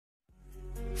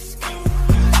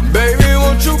Baby,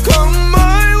 won't you come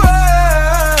my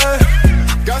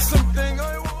way? Got something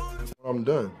I want. I'm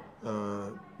done.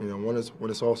 You know,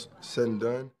 when it's all said and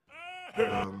done,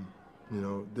 you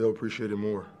know, they'll appreciate it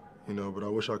more. You know, but I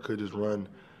wish I could just run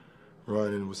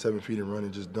and with 7 feet and run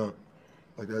and just dunk.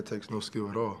 Like that takes no skill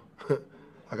at all.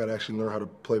 I gotta actually learn how to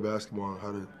play basketball and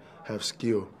how to have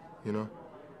skill. You know,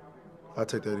 I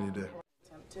take that any day.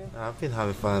 I've been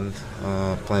having fun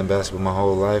playing basketball my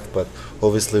whole life, but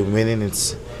obviously winning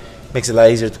makes it a lot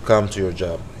easier to come to your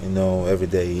job. You know, every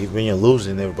day. When you're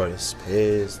losing, everybody's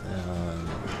pissed.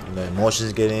 You know,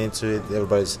 emotions get into it.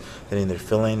 Everybody's getting their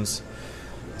feelings,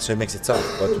 so it makes it tough.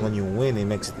 But when you win, it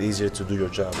makes it easier to do your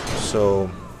job. So,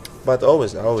 but I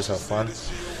always have fun.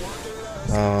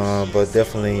 But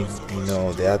definitely, you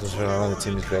know, the atmosphere around the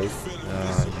team is great.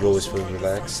 You always feel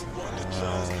relaxed.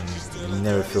 You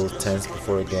never feel tense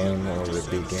before a game or a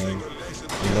big game.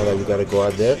 You know that we got to go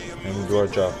out there and do our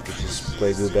job, which is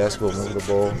play good basketball, move the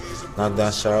ball, knock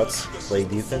down shots, play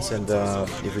defense, and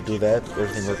if we do that,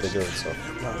 everything will take care of itself.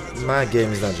 My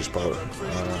game is not just power,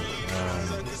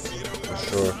 for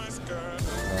sure.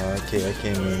 I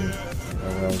came in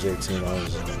when I was 18. I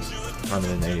was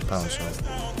 180 pounds, so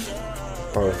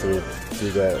power through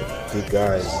big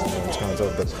guys. You know, it's kind of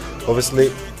tough, but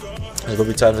obviously there's gonna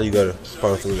be times that you gotta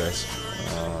power through guys.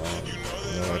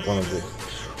 You know, like one of the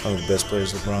best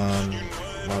players,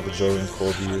 LeBron, Michael Jordan,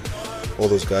 Kobe, all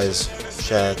those guys,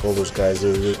 Shaq, all those guys,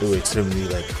 they were extremely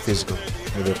like physical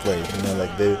with their play. You know,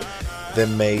 like they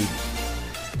made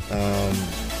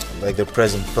like their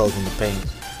presence felt in the paint.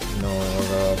 You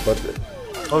know, but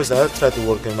obviously I try to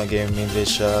work in my game, mid-range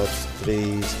shots,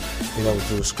 threes. You know,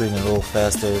 do screen and roll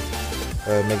faster,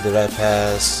 make the right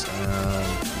pass. You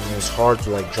know, it's hard to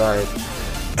like drive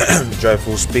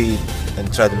full speed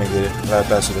and try to make the right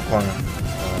pass to the corner.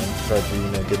 Try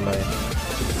to get my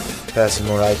passing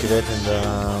more accurate, and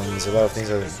there's a lot of things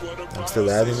that I'm still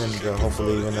adding, and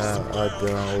hopefully when I add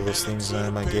all those things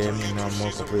in my game, you know, I'm a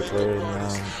more complete player, and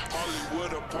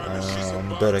I'm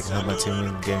better. I can help my team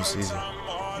win games easy.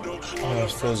 You know,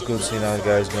 it feels good seeing our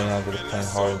guys going out there playing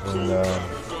hard and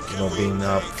you know, being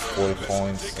up 40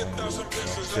 points and you know,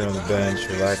 sitting on the bench,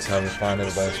 relax, having fun,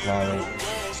 everybody smiling.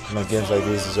 You know, games like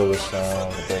this is always the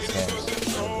best games.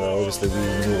 And obviously we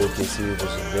knew what KC was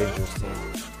a dangerous team.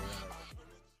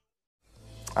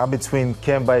 I'm between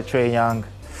Kemba and Trae Young.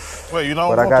 Wait, you don't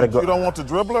want the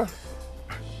dribbler?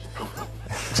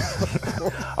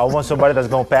 I want somebody that's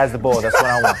gonna pass the ball. That's what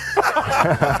I want.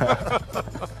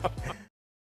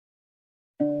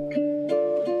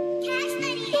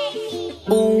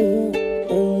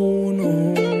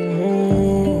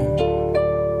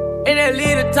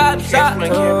 NLE top shot.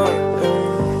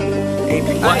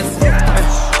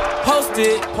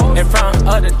 Posted in front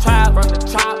of the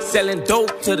tribe, selling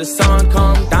dope till the sun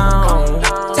come down.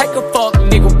 Take a fuck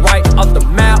nigga right off the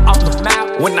map,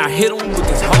 when I hit him with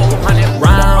this whole 100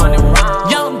 round.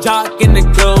 Young jock in the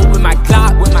club with my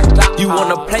Glock. You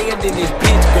wanna play it, then this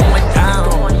bitch going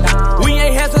down. We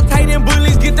ain't hesitating,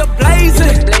 bullies get the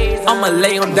blazing. I'ma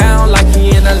lay him down like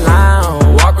he in a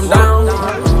lounge. Walk him down,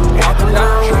 walk him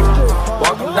down,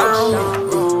 walk him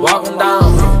down, walk him down,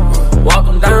 walk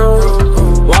him down,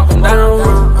 walk him down,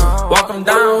 walk him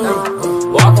down,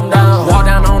 walk him down. Walk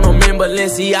down on them in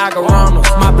Balenciaga runners.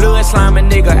 My blood sliming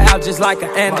nigga out just like an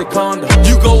anaconda.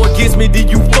 You go against me, then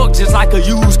you fuck just like a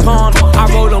used condom. I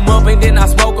roll them up and then I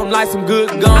smoke them like some good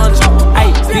ganja.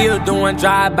 Hey, still doing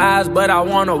drive-bys, but I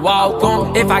wanna walk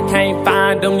them. If I can't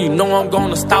find them, you know I'm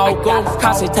gonna stalk them.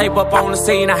 Cause they tape up on the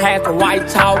scene, I had to white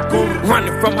talk them.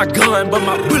 Running from my gun, but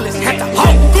my bullets had to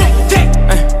hold them.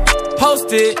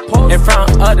 Posted in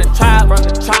front of the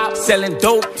tribe, selling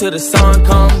dope till the sun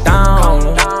come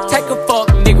down. Take a fuck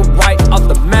nigga right off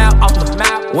the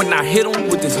map, when I hit him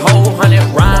with this whole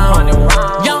 100 round.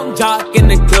 Young jock in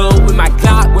the club with my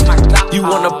Glock. You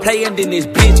wanna play and then this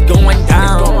bitch going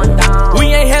down. We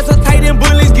ain't hesitating,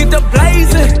 bullies get the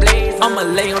blazing. I'ma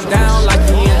lay him down like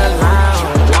he in a lounge.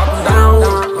 Walk him down,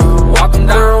 walk him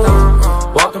down,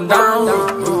 walk him down,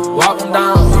 walk him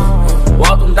down,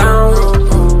 walk him down,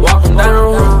 walk him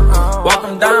down, walk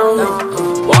him down,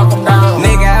 walk him down.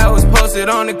 Nigga, I was posted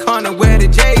on the corner where the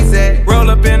J's at. Roll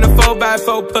up in the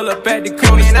 4x4, pull up at the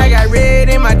corner. And I got red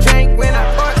in my drink when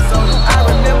I bought soda. I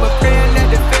remember praying that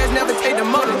the feds never take the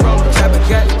motor roll. Chopper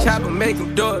got the chopper, make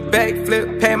him do a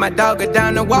backflip. Pay my dog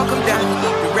down and walk him down.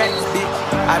 The racks, bitch.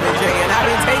 I been drinking, I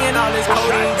been taking all this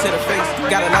codeine to the face.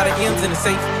 Got a lot of M's in the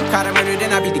safe. Caught a murder,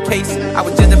 then I beat the case. I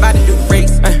was just about to do the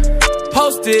race.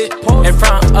 Posted in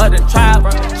front of the tribe,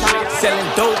 selling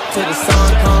dope till the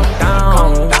sun come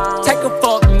down. Take a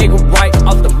fuck nigga right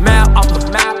off the map,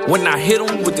 when I hit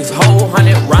him with this whole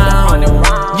 100 round.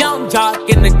 Young jock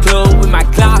in the club with my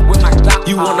clock.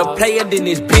 You wanna play it, then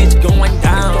this bitch going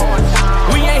down.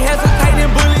 We ain't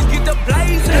hesitating, bullies get the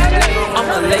blazing.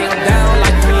 I'ma lay him down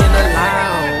like me in the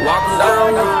lounge. Walk him down,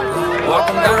 walk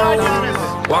him down,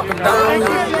 walk him down,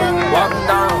 walk him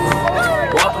down,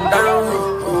 walk him down,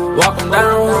 walk him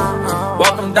down,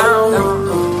 walk him down.